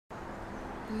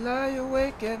Lie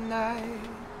awake at night.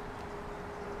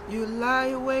 You lie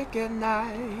awake at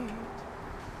night.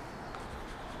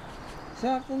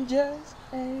 Something just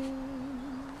ain't.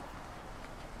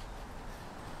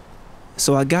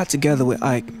 So I got together with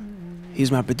Ike.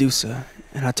 He's my producer,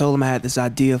 and I told him I had this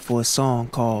idea for a song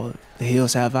called The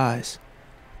Hills Have Eyes.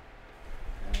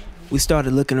 We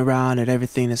started looking around at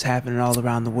everything that's happening all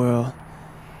around the world,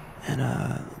 and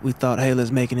we thought, hey,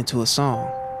 let's make it into a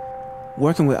song.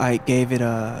 Working with Ike gave it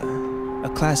a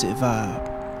classic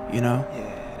vibe, you know?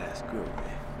 Yeah, that's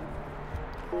groovy.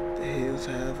 The hills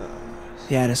have eyes.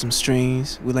 He added some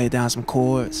strings, we laid down some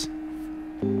chords.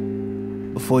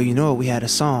 Before you know it, we had a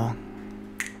song.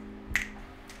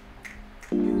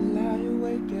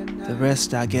 The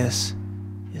rest, I guess,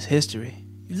 is history.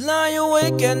 You lie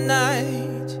awake at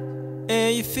night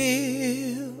and you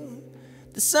feel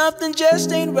that something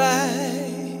just ain't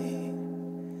right.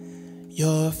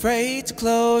 You're afraid to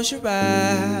close your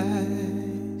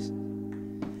eyes.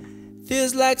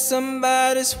 Feels like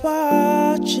somebody's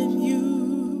watching you.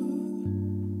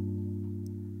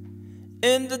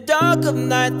 In the dark of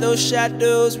night, those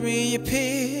shadows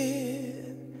reappear,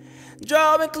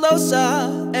 drawing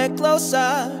closer and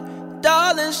closer.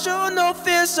 Darling, show no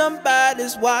fear,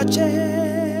 somebody's watching.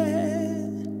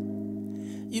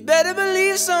 You better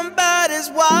believe somebody's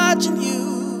watching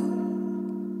you.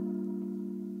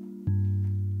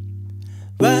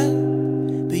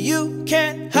 Run, but you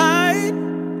can't hide.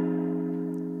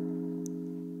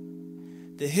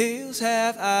 The hills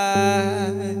have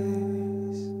eyes.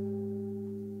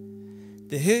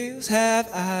 The hills have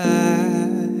eyes.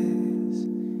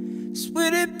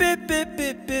 Sweetie bip bip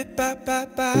bip bip ba ba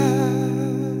ba.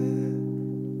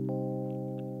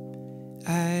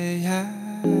 Ay ay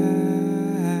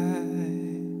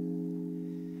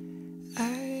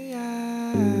ay ay.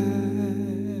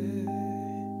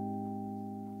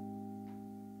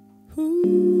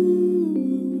 Ooh.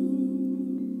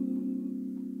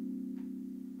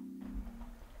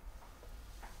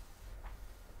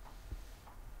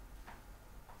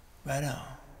 Right on.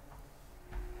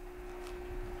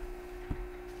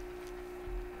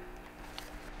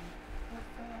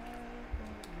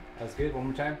 That's good. One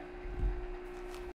more time.